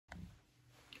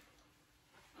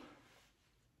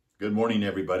Good morning,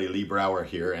 everybody. Lee Brower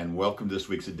here, and welcome to this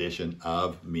week's edition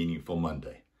of Meaningful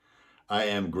Monday. I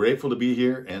am grateful to be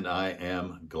here, and I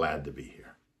am glad to be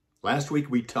here. Last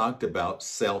week, we talked about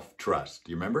self-trust.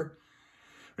 Do you remember?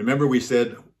 Remember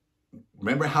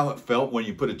how it felt when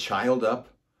you put a child up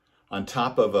on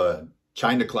top of a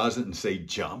china closet and say,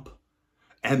 jump?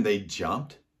 And they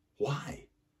jumped? Why?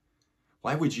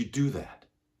 Why would you do that?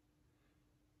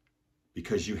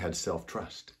 Because you had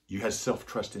self-trust. You had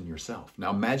self-trust in yourself. Now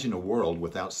imagine a world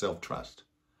without self-trust.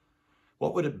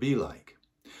 What would it be like?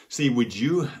 See, would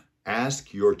you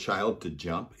ask your child to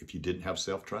jump if you didn't have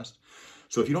self-trust?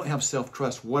 So if you don't have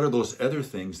self-trust, what are those other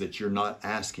things that you're not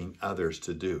asking others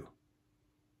to do?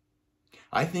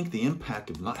 I think the impact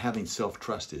of not having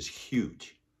self-trust is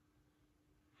huge.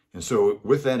 And so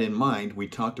with that in mind, we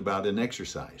talked about an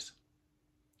exercise.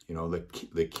 You know,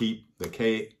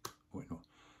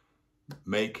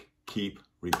 make, keep,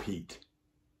 repeat.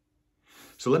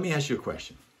 So let me ask you a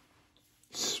question.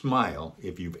 Smile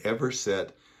if you've ever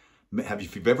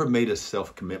made a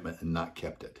self-commitment and not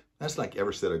kept it. That's like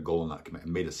ever set a goal and not commit.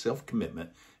 Made a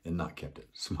self-commitment and not kept it.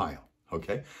 Smile,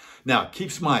 okay? Now, keep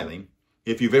smiling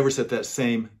if you've ever set that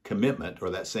same commitment or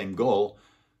that same goal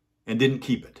and didn't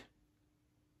keep it.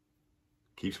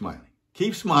 Keep smiling.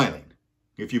 Keep smiling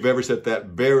if you've ever set that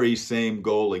very same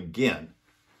goal again.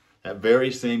 That very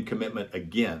same commitment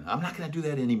again. I'm not going to do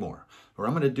that anymore. Or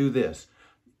I'm going to do this.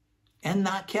 And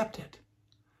not kept it.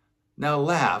 Now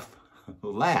laugh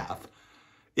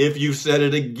if you said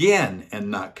it again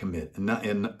and not commit, not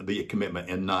in the commitment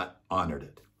and not honored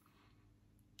it.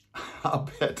 I'll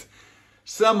bet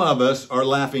some of us are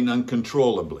laughing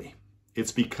uncontrollably.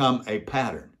 It's become a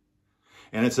pattern.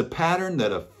 And it's a pattern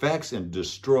that affects and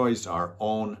destroys our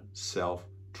own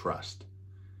self-trust.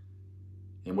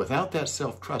 And without that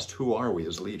self-trust, who are we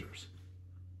as leaders?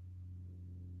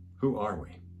 Who are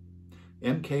we?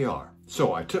 MKR.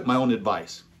 So I took my own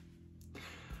advice.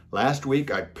 Last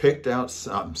week, I picked out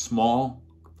some small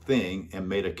thing and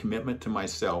made a commitment to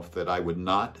myself that I would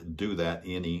not do that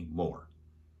anymore.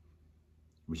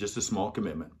 It was just a small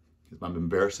commitment. I'm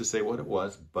embarrassed to say what it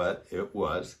was, but it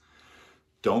was,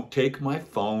 don't take my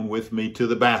phone with me to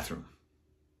the bathroom.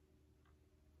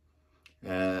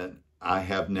 And I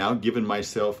have now given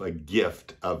myself a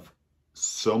gift of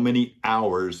so many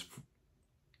hours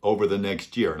over the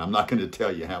next year. And I'm not going to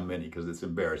tell you how many because it's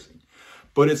embarrassing.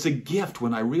 But it's a gift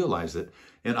when I realize it.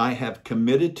 And I have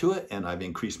committed to it and I've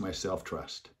increased my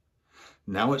self-trust.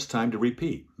 Now it's time to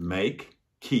repeat. Make,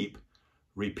 keep,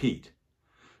 repeat.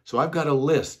 So I've got a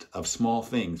list of small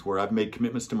things where I've made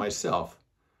commitments to myself.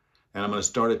 And I'm going to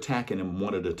start attacking them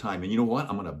one at a time. And you know what?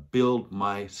 I'm going to build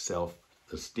my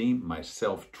self-esteem, my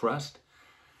self-trust,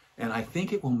 and I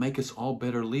think it will make us all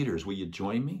better leaders. Will you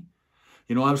join me?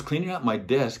 You know, I was cleaning out my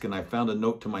desk and I found a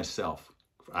note to myself.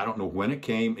 I don't know when it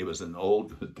came. It was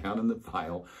down in the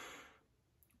file,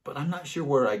 but I'm not sure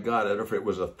where I got it or if it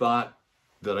was a thought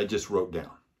that I just wrote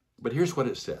down. But here's what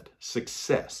it said.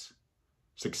 Success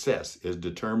is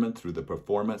determined through the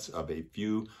performance of a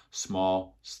few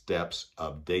small steps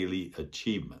of daily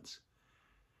achievements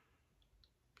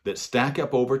that stack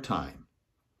up over time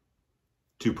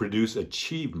to produce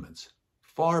achievements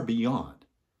far beyond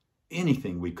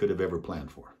anything we could have ever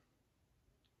planned for.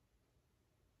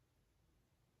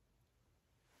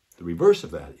 The reverse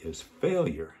of that is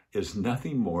failure is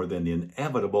nothing more than the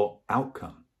inevitable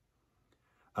outcome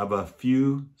of a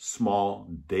few small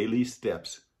daily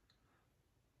steps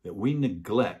that we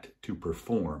neglect to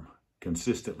perform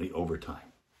consistently over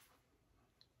time.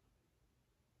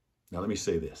 Now let me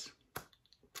say this.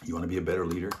 You want to be a better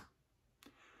leader?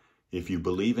 If you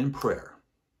believe in prayer,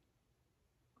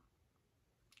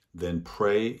 then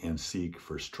pray and seek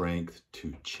for strength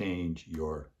to change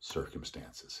your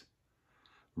circumstances,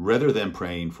 rather than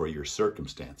praying for your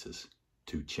circumstances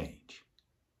to change.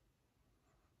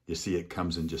 You see, it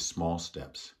comes in just small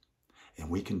steps, and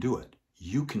we can do it.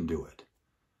 You can do it.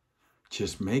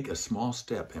 Just make a small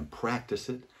step and practice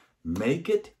it. Make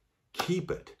it,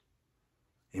 keep it.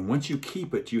 And once you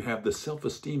keep it, you have the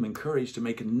self-esteem and courage to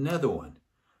make another one.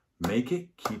 Make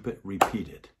it, keep it, repeat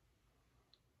it.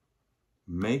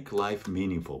 Make life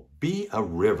meaningful. Be a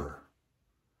river.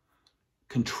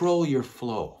 Control your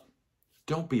flow.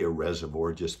 Don't be a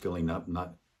reservoir just filling up,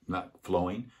 not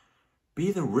flowing.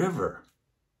 Be the river.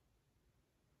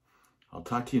 I'll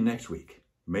talk to you next week.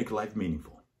 Make life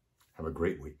meaningful. Have a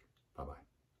great week.